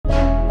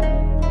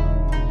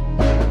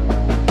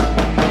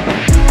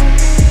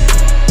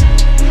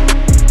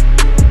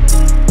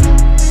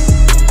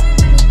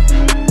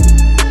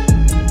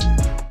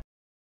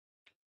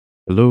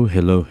Hello,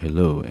 hello,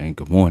 hello, and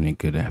good morning,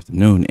 good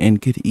afternoon, and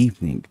good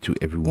evening to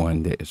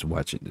everyone that is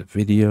watching the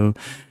video.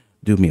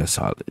 Do me a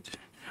solid,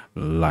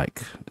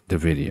 like the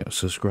video,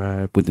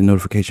 subscribe with the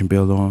notification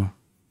bell on.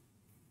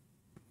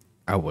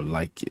 I would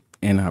like it,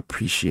 and I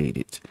appreciate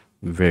it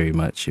very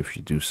much if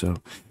you do so.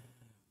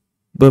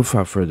 But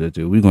without further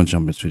ado, we're going to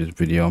jump into this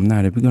video. I'm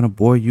not even going to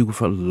bore you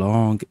with a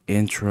long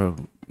intro.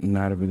 I'm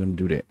not even going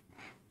to do that.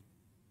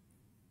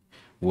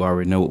 We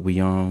already know what we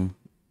on.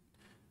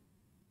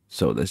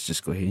 So let's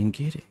just go ahead and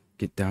get it.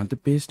 Get down to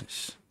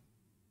business.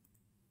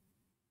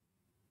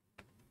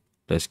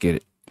 Let's get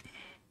it.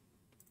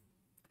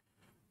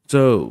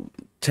 So,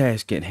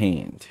 task at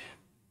hand.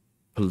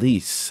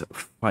 Police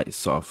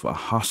fights off a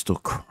hostile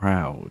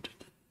crowd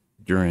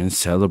during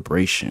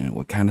celebration.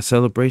 What kind of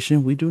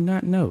celebration? We do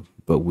not know,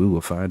 but we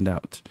will find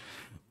out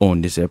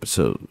on this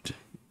episode.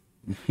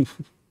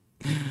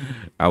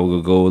 I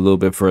will go a little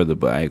bit further,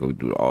 but I ain't gonna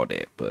do all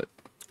that. But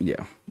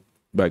yeah,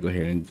 but go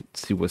ahead and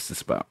see what's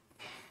this about.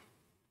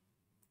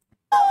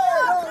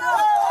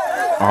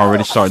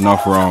 Already starting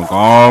off wrong.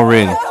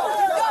 Already.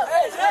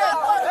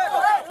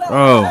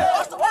 Bro,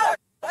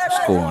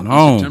 what's going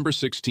on? September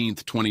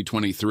 16th,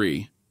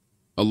 2023.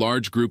 A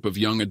large group of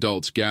young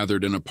adults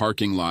gathered in a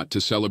parking lot to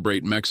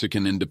celebrate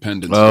Mexican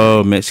Independence Day.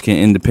 Oh, Mexican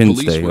Independence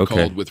Police Day. were Okay.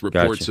 called with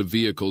reports Gotcha. of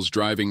vehicles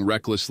driving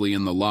recklessly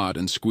in the lot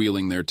and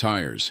squealing their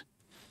tires.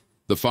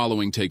 The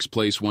following takes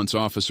place once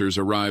officers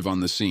arrive on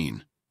the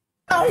scene.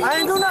 I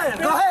ain't do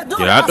nothing. Go ahead, do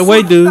Get it. out the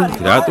way, dude.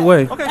 Get out the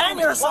way. Okay. Hang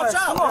yourself.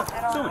 Come on.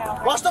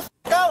 Watch the f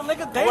out,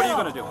 nigga. Damn. What are you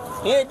gonna do?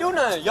 He ain't do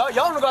nothing. Y'all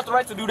don't got the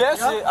right to do that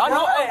shit. I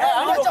know. Hey,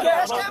 I know.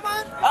 Cash cab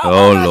on?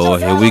 Oh,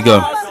 Lord. Here we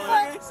go.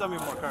 Send me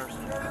more cars.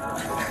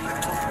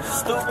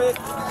 Stupid.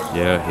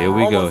 Yeah, here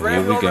we go.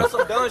 Here we go.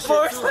 Some dumb shit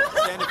too.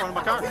 Stand in front of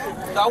my car.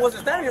 I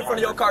wasn't standing in front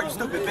of your car, you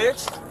stupid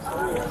bitch.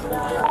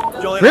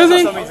 Julian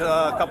Really? also sent me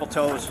a couple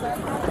toes.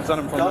 Sent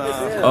him from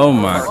Oh,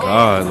 my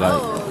God.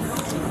 Like,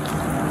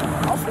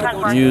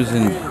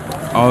 using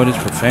all this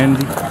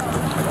profanity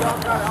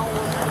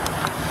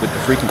with the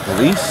freaking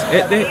police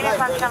at that?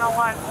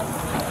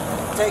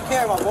 Take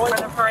care, my boy.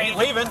 He's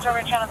leaving.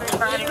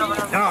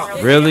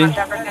 Really? I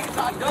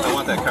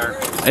want that car.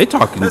 They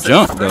talking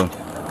junk, though.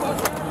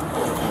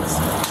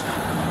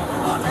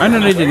 I know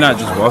they did not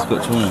just walk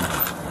up to him.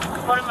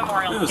 Go to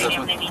Memorial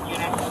Stadium, they need you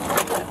next.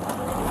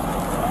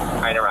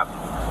 Alright, Repp.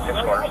 6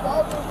 quarters.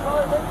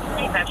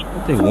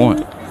 What they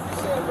want?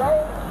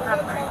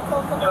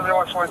 Somebody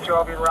wants 42,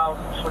 I'll be around.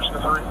 Switch to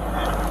 3.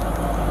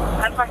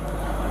 That's fine.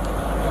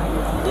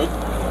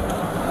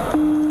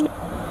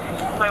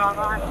 Play on,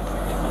 go ahead.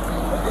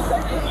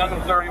 Send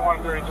them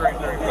 31, 33,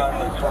 35.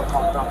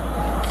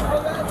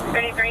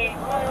 33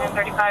 and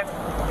 35.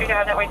 You can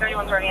have that way.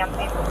 31's already on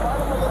scene.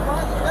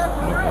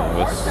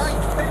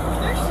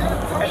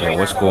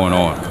 What's going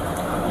on?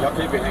 Y'all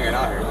can't be hanging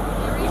out here.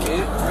 We can?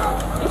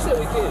 No. You said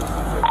we can.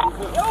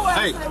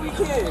 Hey,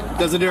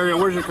 Desiderio,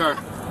 where's your car?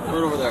 Right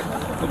over there.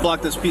 We'll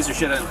block this piece of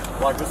shit in.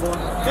 Block this one?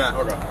 Yeah.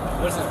 Okay.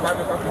 What's this,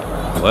 private property?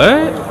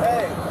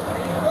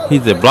 What? He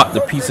just blocked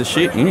the piece of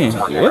shit in.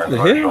 What the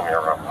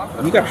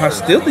hell? You got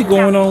hostility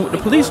going on with the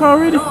police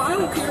already? No, I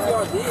don't care if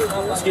y'all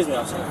did. Excuse me,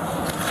 officer.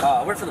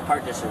 I work for the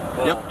park district.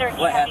 Yep.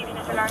 What happened?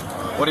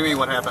 What do you mean,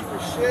 what happened?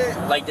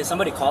 Like, did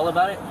somebody call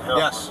about it?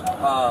 Yes.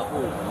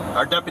 Who?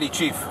 Our deputy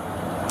chief.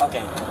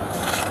 Okay.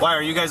 Why,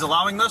 are you guys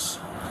allowing this?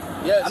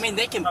 Yes. I mean,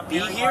 they can be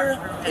here.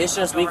 It's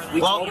just we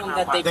told them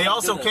that they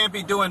also do can't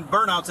be doing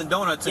burnouts and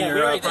donuts in Yeah, we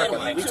your already parking did.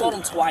 lot. We told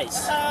them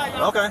twice. Okay.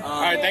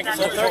 All right, thank you.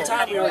 So the third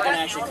time we were gonna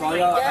actually call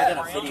y'all. I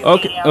got a video.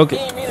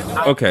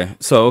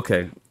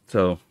 Okay.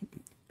 So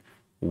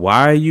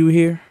why are you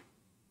here?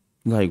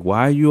 Like,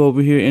 why are you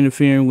over here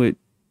interfering with,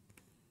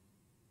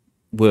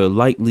 well,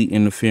 likely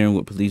interfering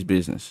with police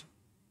business?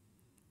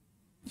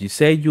 You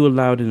say you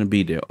allowed them to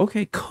be there.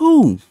 Okay,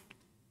 cool.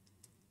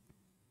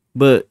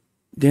 But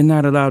they're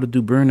not allowed to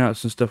do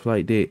burnouts and stuff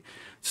like that.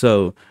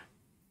 So,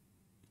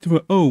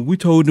 oh, we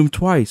told them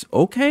twice.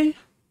 Okay.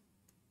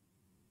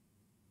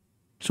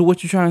 So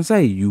what you trying to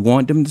say? You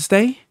want them to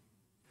stay?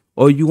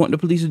 Or you want the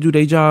police to do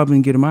their job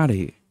and get them out of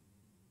here?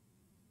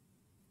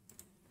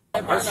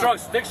 I struck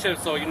stick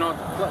shift, so you know.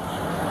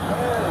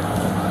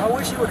 I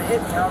wish you would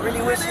hit me. I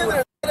really wish you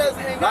would.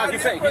 Nah, he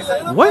said.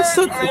 What's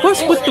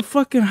with the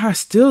fucking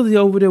hostility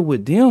over there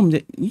with them?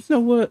 You know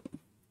what?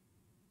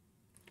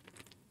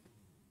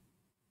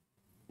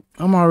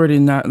 I'm already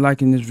not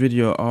liking this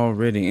video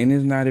already, and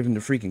it's not even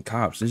the freaking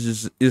cops.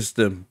 It's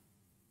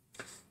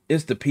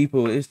the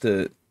people, it's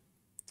the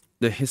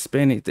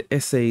Hispanic, the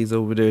essays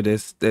over there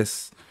that's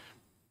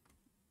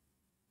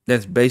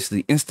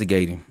basically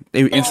instigating.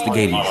 They're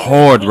instigating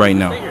hard right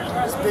now.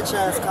 This bitch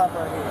ass cop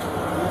right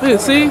here. Yeah,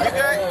 see?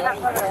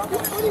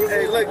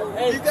 Hey, look,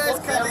 you guys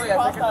kind of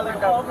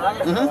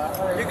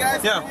You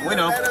guys, yeah, we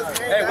know.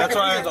 Hey, that's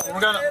why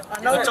we're gonna.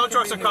 The tow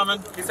trucks are coming.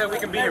 He said we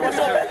can be here.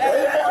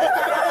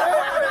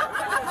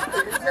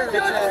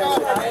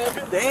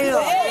 Damn.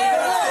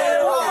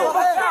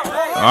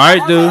 All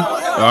right, dude.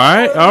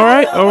 All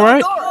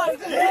right.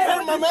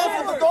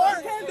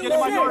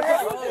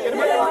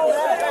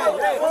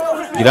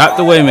 Get out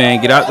the way,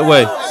 man. Get out the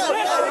way.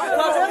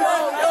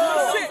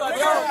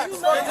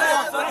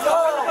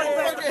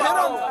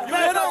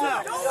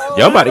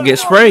 Y'all about to get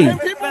sprayed.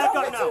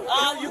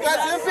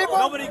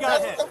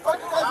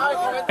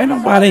 Ain't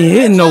nobody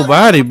hitting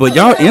nobody, but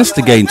y'all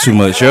instigating too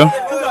much, yo.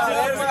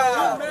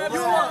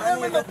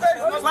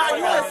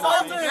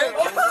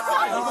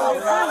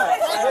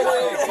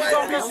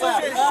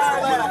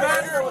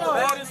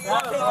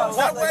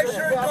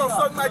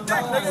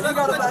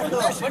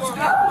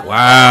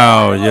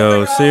 Wow,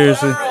 yo,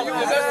 seriously.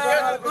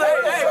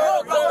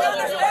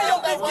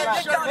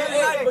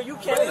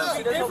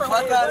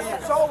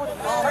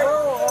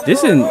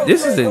 This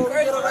isn't.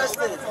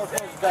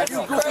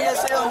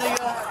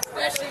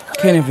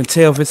 Can't even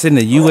tell if it's in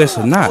the U.S.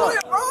 or not.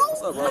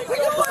 What's up, bro?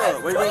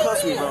 Where you been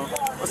close to me, bro?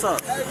 What's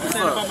up?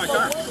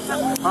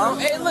 Huh?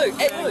 Hey, look.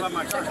 Check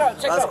it out.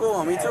 That's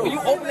cool, me too. When you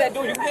open that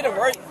door, you hit him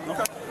right.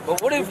 Okay.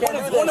 But what if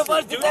one of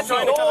us do that to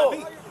the door?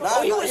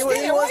 Nah, he was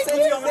standing right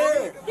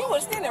there. He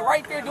was standing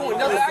right there doing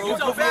nothing.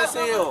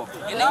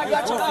 And now I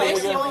got your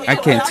face. I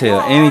can't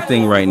tell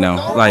anything right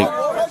now. Like,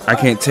 I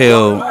can't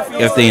tell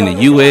if they're in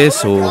the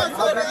U.S. or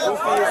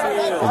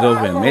it's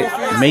over in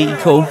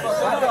Mexico.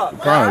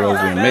 Probably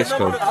over in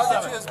Mexico.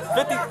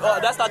 50.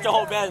 That's not your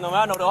whole badge number.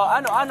 I know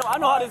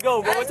how this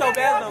goes, bro. What's your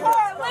badge number?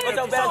 What's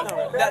your badge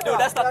number? Dude,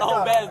 that's not the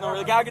whole badge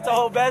number. Can I get your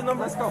whole badge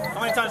number? Let's go.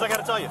 How many times I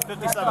gotta tell you?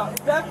 57.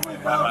 Definitely,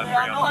 bro.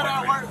 I know how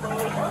that works, bro.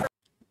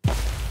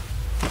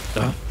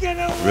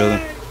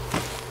 Really?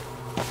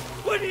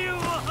 What do you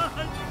want?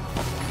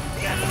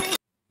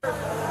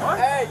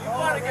 Hey, you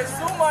want to get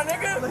sued, my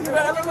nigga? You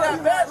better give me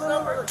that badge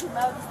number. You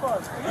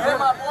hit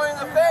my boy in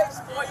the face,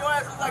 boy. Your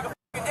ass is like a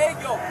fucking egg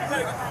yolk. You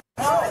better get.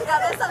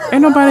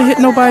 Ain't nobody hit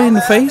nobody in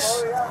the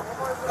face.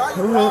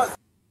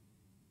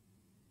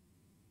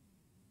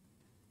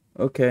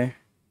 Okay.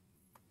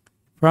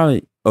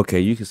 Probably. Okay,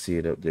 you can see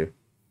it up there.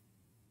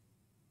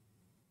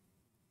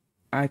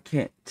 I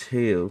can't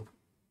tell.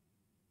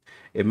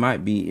 It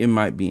might be in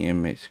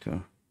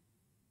Mexico.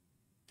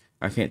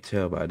 I can't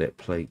tell by that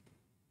plate.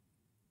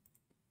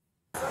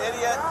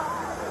 Idiot.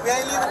 We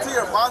ain't leaving till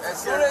your boss.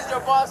 As soon as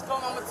your boss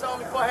come, I'm gonna tell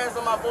him to put hands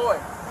on my boy.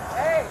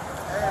 Hey.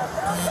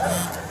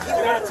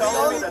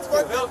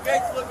 Bill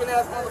Gates looking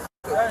ass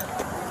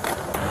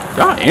motherfucker.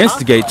 Y'all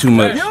instigate too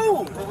much.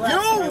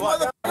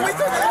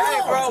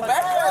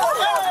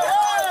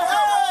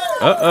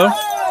 Uh-oh.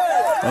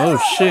 Oh,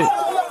 shit.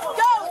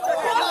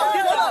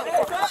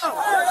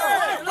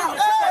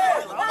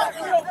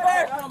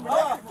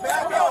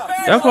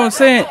 That's what I'm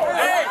saying.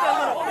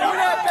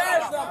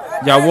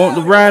 Y'all want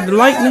to ride the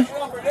lightning?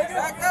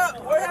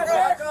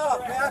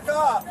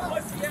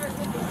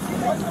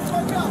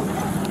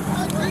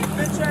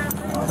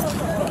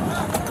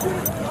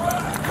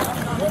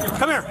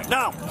 Come here,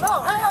 now.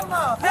 No, hell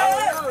no.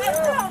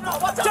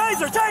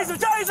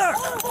 Taser.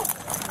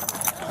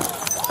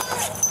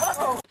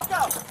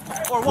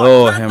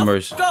 Lord have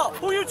mercy.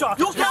 Who you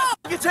talking to? Who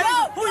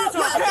you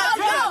talking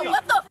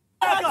to?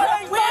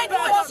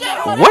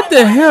 What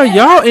the hell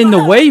y'all in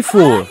the way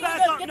for?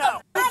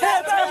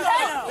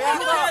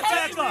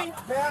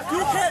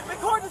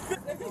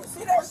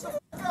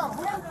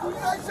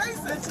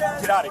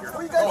 Get out of here.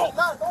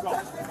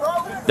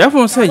 That's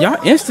what I'm saying.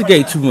 Y'all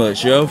instigate too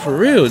much, yo. For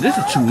real. This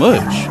is too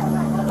much.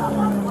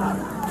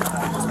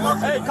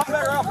 Hey, come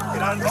back up.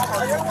 Get out of here.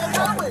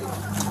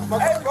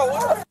 Hey, bro,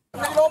 what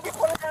the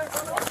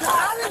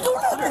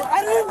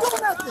I didn't do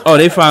nothing. Oh,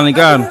 they finally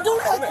got him.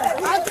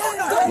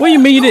 What do you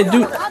mean you didn't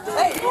do? I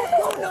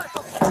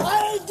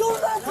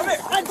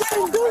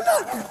didn't do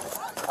nothing.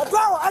 Bro,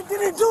 I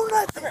didn't do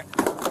nothing.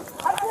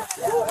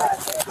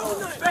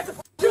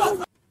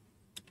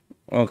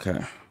 Okay.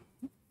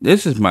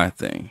 This is my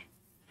thing.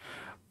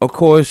 Of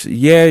course,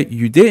 yeah,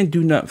 you didn't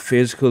do nothing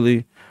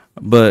physically,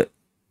 but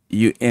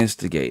you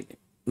instigated.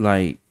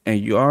 Like, and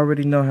you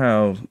already know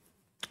how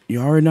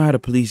the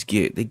police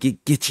get. They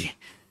get you.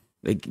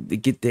 They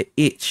get that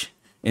itch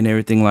and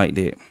everything like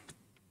that.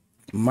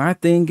 My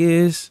thing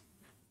is,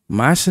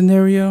 my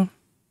scenario,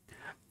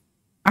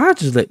 I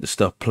just let the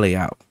stuff play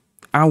out.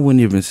 I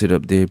wouldn't even sit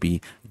up there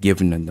be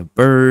giving them the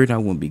bird. I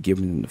wouldn't be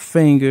giving them the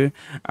finger.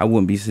 I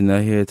wouldn't be sitting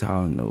up here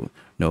talking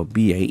no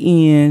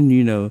BAN,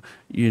 you know,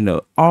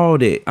 all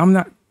that.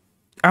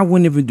 I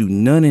wouldn't even do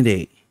none of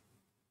that.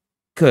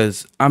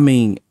 Cause I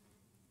mean,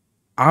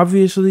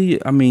 obviously,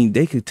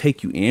 they could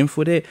take you in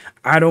for that.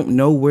 I don't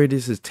know where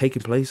this is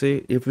taking place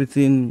at. If it's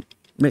in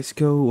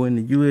Mexico or in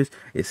the US,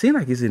 it seems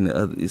like it's in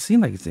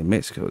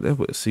Mexico. That's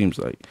what it seems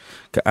like.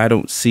 'Cause I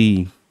don't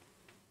see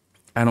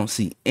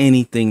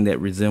anything that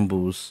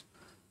resembles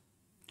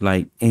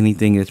like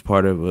anything that's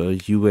part of a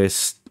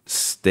US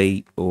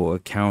state or a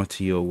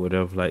county or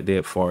whatever like that,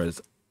 as far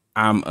as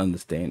I'm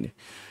understanding.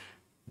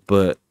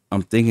 But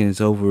I'm thinking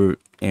it's over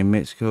in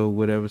Mexico,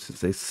 whatever,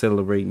 since they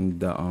celebrating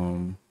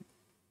the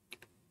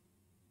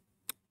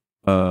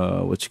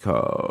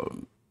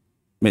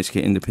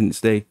Mexican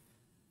Independence Day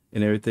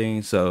and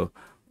everything. So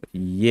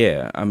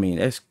yeah,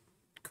 that's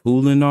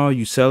cool and all,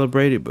 you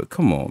celebrate it, but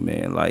come on,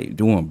 man, like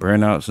doing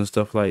burnouts and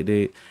stuff like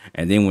that,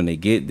 and then when they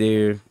get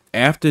there,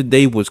 after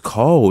they was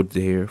called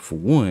there for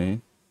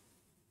one,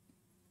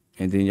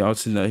 and then y'all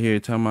sitting out here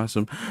talking about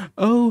some,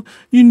 oh,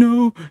 you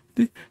know,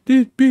 this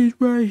bitch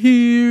right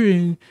here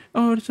and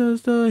all this other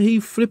stuff, he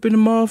flipping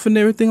them off and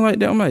everything like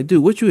that. I'm like,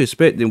 dude, what you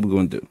expect that we're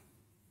gonna do?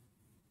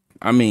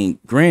 I mean,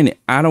 granted,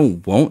 I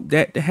don't want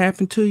that to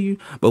happen to you,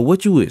 but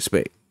what you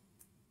expect?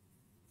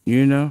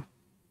 You know?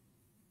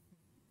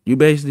 You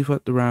basically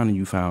fucked around and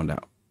you found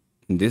out.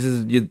 And this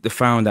is the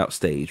found out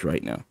stage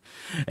right now.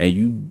 And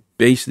you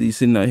basically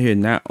sitting out here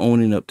not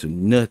owning up to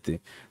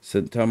nothing.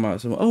 So talking about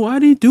some, oh, I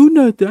didn't do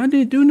nothing. I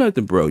didn't do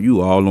nothing, bro.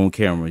 You all on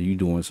camera. You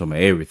doing some of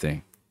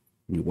everything.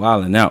 You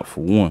wilding out for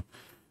one.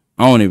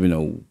 I don't even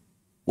know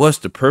what's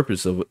the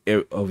purpose of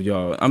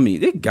y'all. I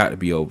mean, it got to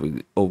be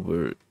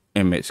over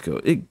in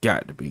Mexico. It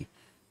got to be.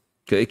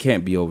 Because it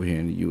can't be over here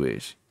in the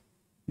U.S.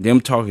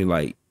 Them talking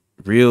like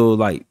real,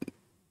 like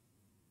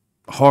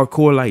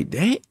hardcore like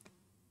that.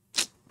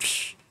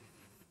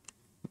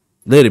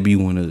 Let it be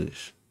one of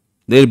us.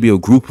 Let it be a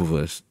group of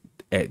us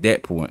at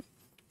that point.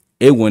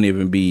 It wouldn't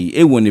even be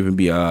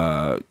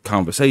a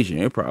conversation.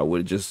 It probably would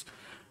have just,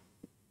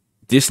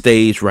 this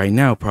stage right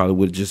now probably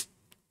would have just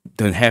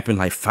done happened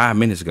like 5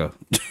 minutes ago.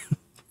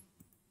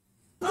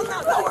 I'm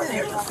not going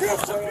there.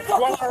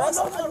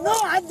 No,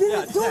 I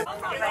didn't do it. I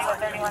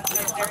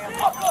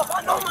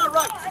know my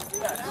rights.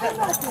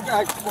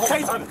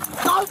 Chase me.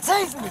 Don't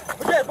chase me.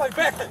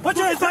 Put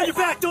your hands on your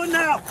back. Do it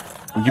now.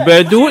 You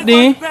better do it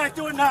then. Back,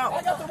 do it now.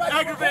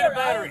 Aggravated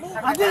battery.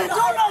 I didn't do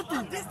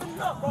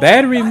nothing.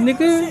 Battery,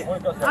 nigga.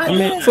 I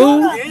mean,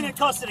 fool. You ain't in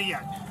custody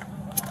yet.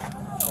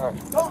 I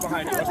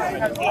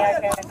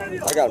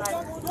got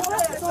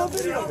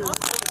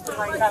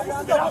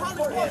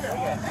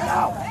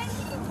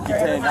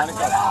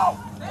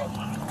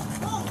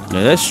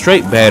Yeah, that's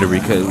straight battery,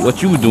 cause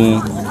what you were doing.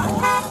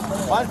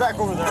 Mine's back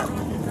over there.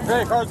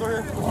 Hey, car's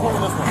over here. Over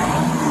this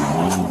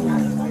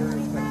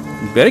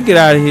one. You better get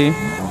out of here.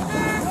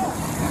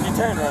 He's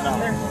turning right now.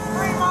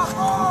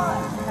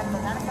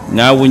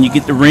 Now, when you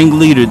get the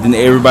ringleader, then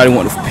everybody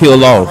want to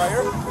peel off. Right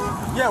here?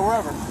 Yeah,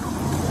 wherever.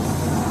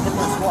 Put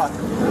my squad.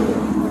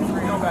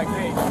 Go back,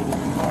 hey.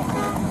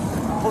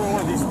 Put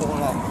one of these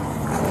pulling off.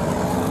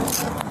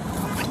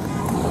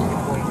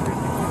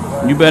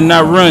 You better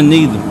not run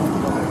neither.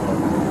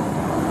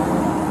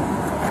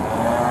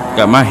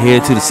 Got my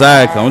head to the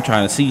side because I'm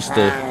trying to see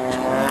stuff.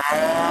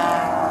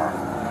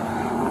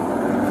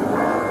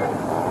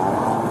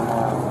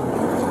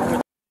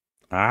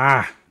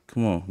 Ah,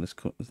 come on. Let's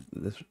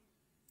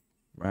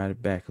ride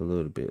it back a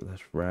little bit.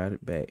 Let's ride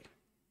it back.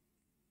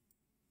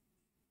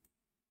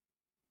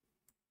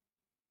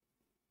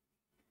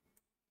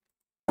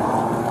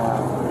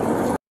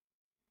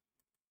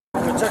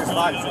 Check his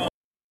lights.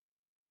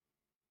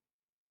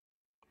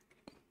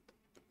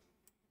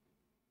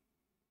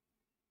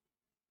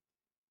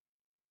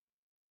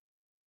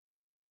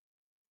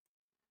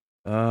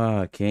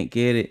 Can't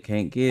get it.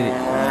 Can't get it.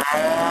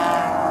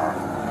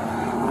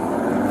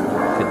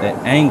 Get that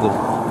angle.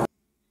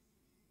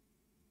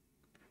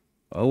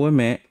 Oh, wait a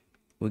minute.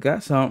 We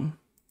got something.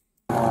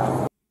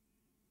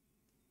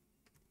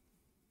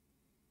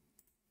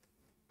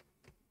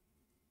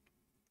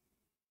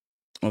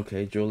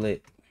 Okay,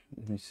 Jolette.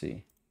 Let me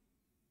see.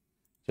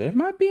 So it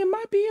might be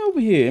over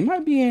here. It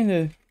might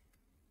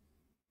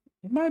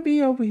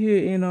be over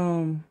here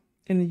in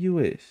the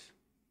US.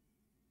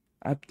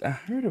 I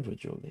heard of a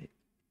Jolette.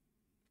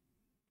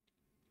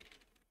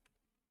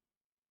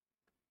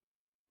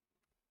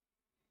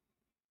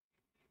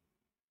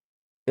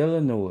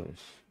 Illinois.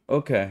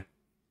 Okay.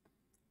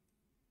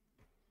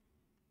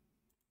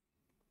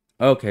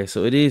 Okay,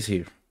 so it is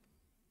here.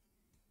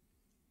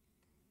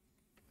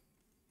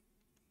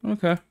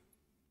 Okay.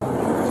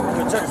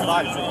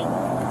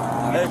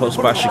 Close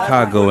by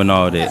Chicago and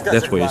all that.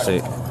 That's where it's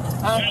at.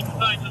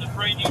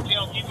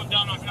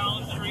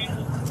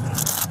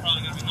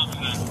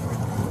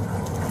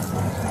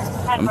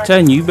 I'm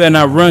telling you, you better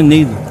not run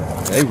neither.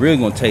 They really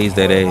gonna tase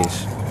that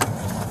ass.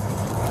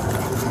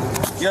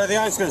 Yeah, the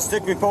ice gonna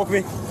stick me, poke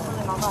me.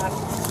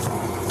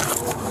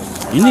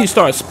 You need to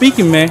start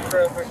speaking, man.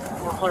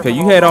 Cause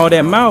you had all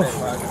that mouth.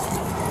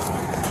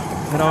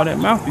 Had all that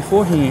mouth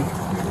beforehand.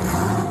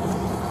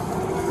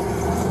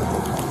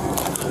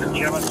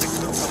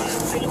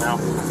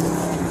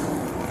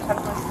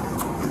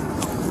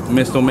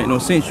 Mess don't make no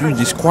sense. You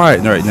just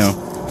quiet right now,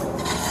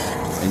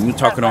 and you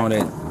talking all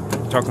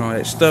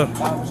that stuff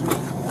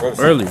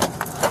earlier.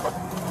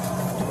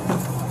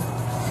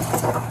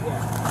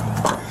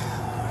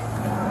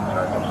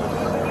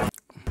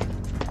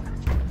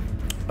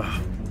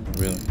 Oh,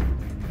 really?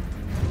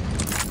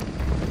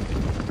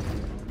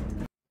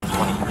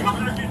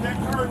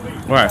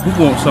 All right, who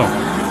wants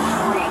something?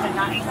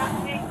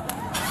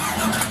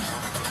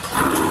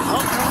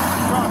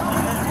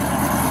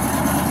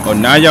 Oh,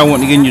 now y'all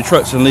want to get in your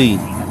trucks and leave.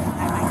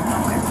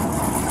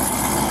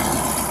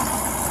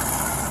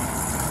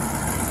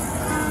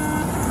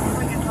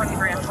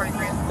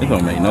 It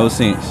don't make no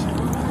sense.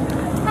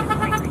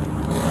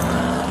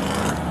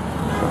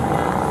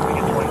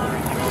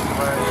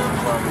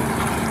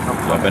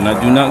 Y'all better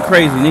not do nothing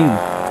crazy neither.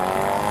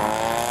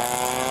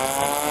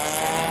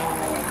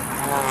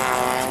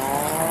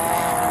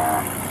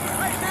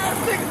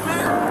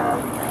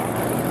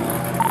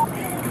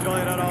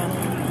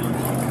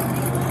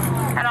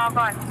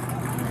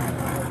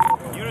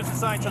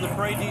 to the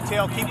parade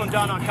detail. Keep them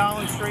down on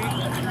Collins Street.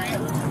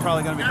 They're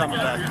probably going to be coming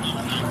back.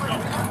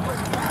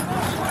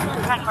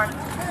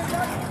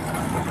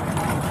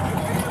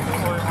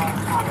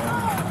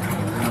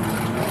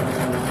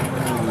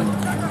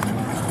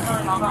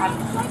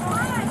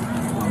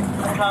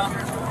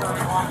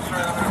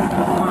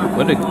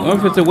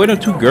 Where the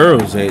two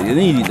girls at?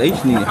 They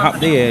just need to hop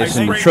their ass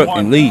in the truck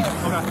and leave.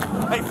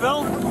 Okay. Hey,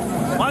 Phil,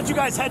 why don't you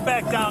guys head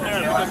back down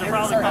there because they're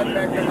probably coming.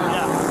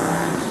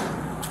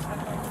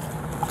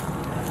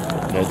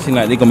 Yeah, it seems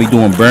like they're gonna be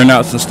doing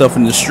burnouts and stuff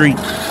in the street.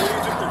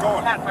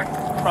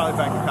 Probably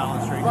back to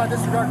Collins Street. Want to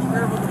disregard the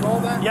rear with the roll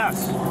then?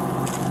 Yes.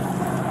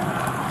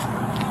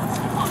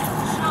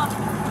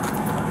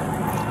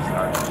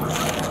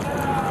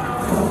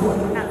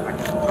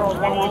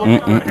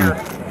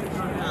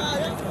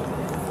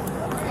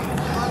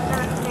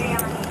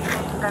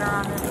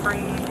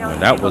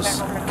 That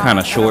was kind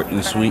of short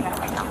and sweet.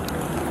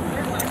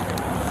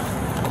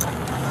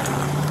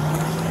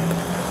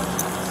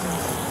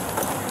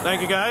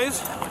 Thank you,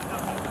 guys.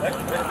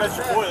 That's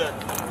your boy then?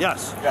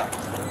 Yes. Yeah.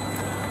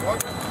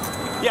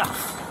 Yeah.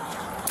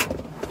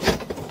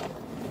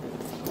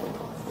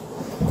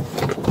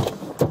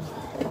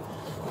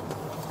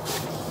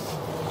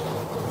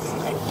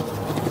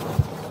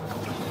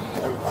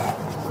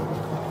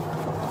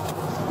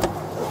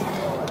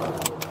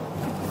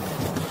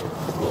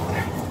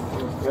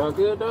 Y'all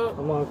good, dog?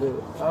 I'm all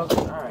good. Okay, all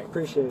right.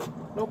 Appreciate it.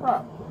 No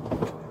problem.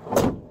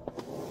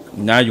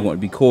 Now you want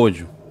to be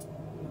cordial.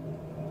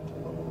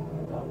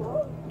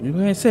 You go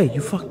ahead and say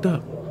you fucked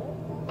up.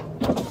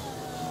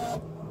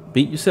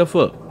 Beat yourself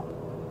up.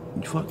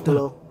 You fucked up.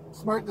 Hello.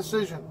 Smart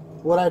decision.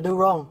 What I do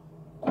wrong?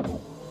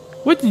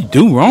 What did you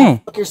do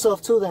wrong? Fuck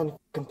yourself too then,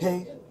 can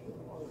pay.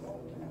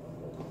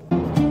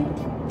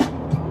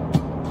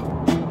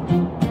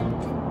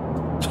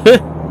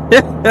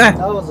 That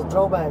was a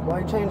throwback. Why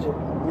you change it?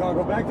 You want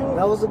to go back to it?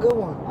 That was a good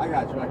one. I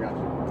got you.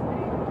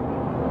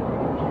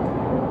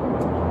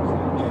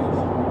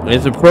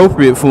 It's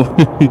appropriate for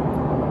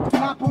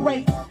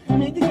Operate.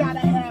 Nigga gotta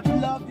have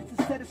love to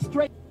set it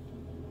straight.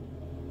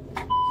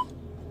 All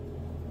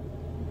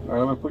right,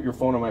 I'm gonna put your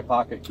phone in my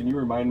pocket. Can you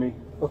remind me?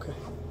 Okay.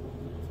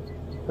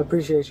 I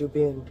appreciate you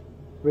being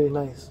really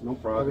nice. No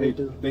problem. I really Hey,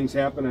 do. things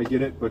happen, I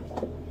get it, but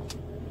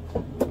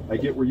I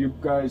get where you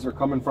guys are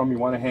coming from. You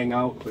want to hang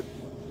out, but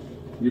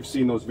you've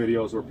seen those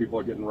videos where people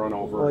are getting run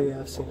over. Oh yeah,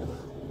 I've seen it.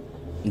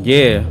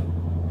 yeah,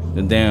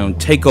 the damn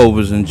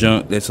takeovers and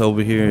junk that's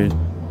over here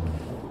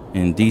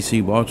in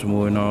DC,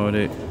 Baltimore, and all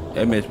that.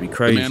 That must be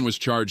crazy. The man was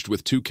charged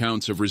with 2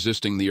 counts of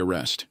resisting the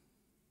arrest.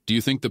 Do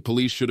you think the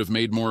police should have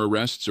made more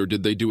arrests, or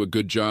did they do a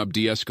good job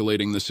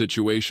de-escalating the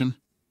situation?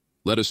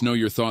 Let us know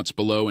your thoughts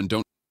below, and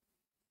don't...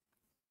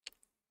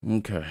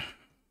 Okay.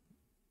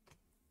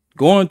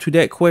 Going to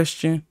that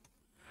question,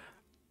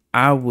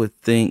 I would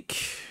think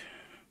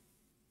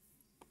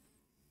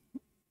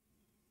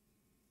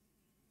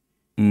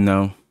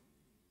no.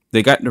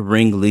 They got the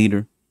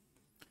ringleader.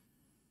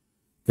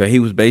 He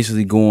was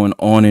basically going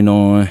on and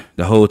on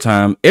the whole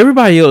time.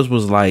 Everybody else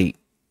was like,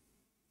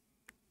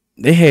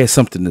 they had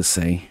something to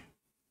say,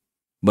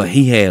 but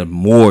he had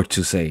more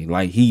to say.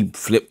 Like, he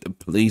flipped the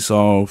police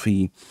off.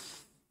 He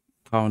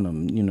called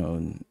them, you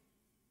know,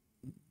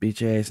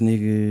 bitch ass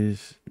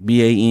niggas,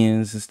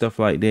 BANs and stuff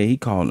like that. He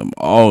called them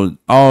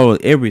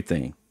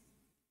everything.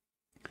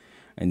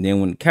 And then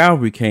when the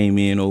cavalry came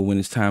in, or when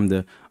it's time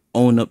to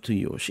own up to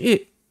your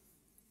shit,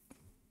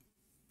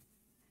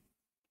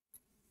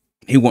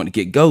 he wanted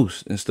to get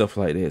ghosts and stuff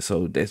like that.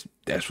 So that's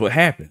what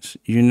happens,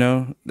 you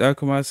know. That's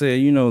come I said,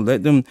 you know,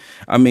 let them.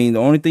 I mean, the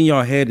only thing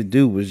y'all had to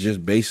do was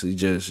just basically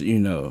just, you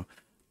know,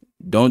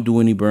 don't do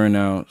any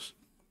burnouts,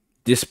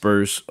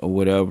 disperse or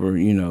whatever,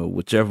 you know,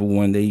 whichever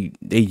one they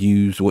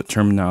use, what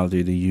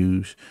terminology they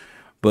use.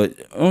 But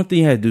the only thing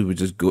you had to do was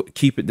just go,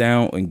 keep it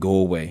down and go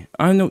away.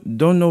 I know,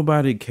 don't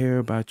nobody care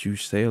about you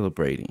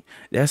celebrating.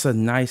 That's a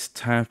nice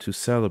time to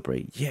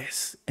celebrate.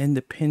 Yes,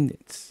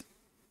 independence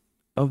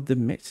of the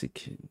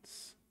Mexican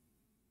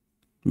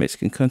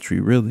country,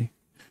 really.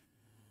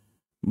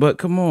 But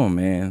come on,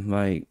 man,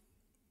 like,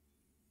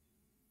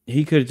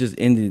 he could have just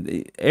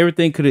ended,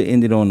 everything could have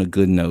ended on a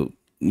good note.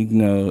 You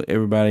know,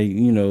 everybody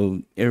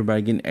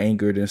getting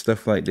angered and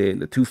stuff like that.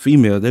 The 2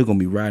 females, they're gonna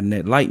be riding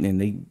that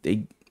lightning.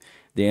 They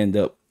end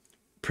up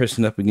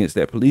pressing up against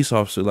that police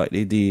officer like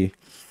they did.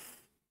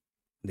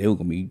 They were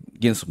gonna be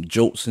getting some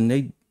jolts in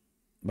they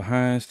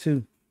behinds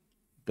too.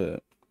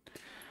 But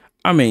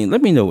I mean,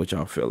 let me know what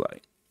y'all feel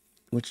like.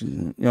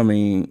 I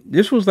mean,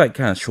 this was like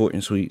kind of short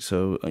and sweet,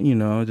 so you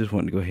know, I just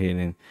wanted to go ahead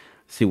and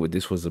see what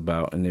this was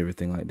about and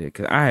everything like that.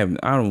 Cause I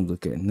don't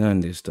look at none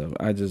of this stuff.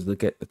 I just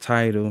look at the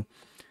title.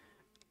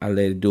 I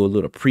let it do a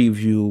little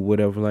preview,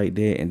 whatever like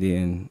that, and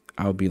then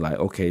I'll be like,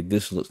 okay,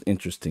 this looks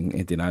interesting,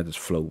 and then I just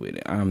flow with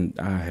it.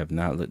 I have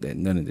not looked at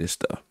none of this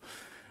stuff,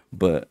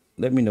 but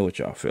let me know what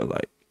y'all feel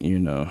like. You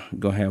know,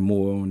 gonna have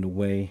more on the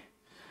way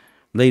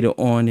later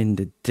on in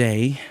the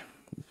day.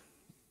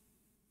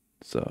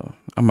 So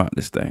I'm out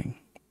this thing.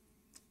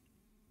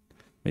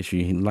 Make sure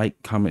you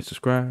like, comment,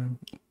 subscribe.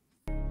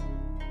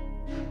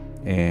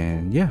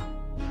 And yeah,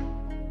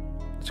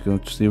 let's go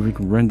see if we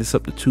can run this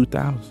up to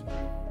 2,000,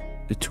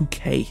 to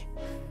 2K.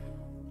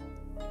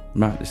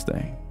 Mount this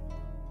thing.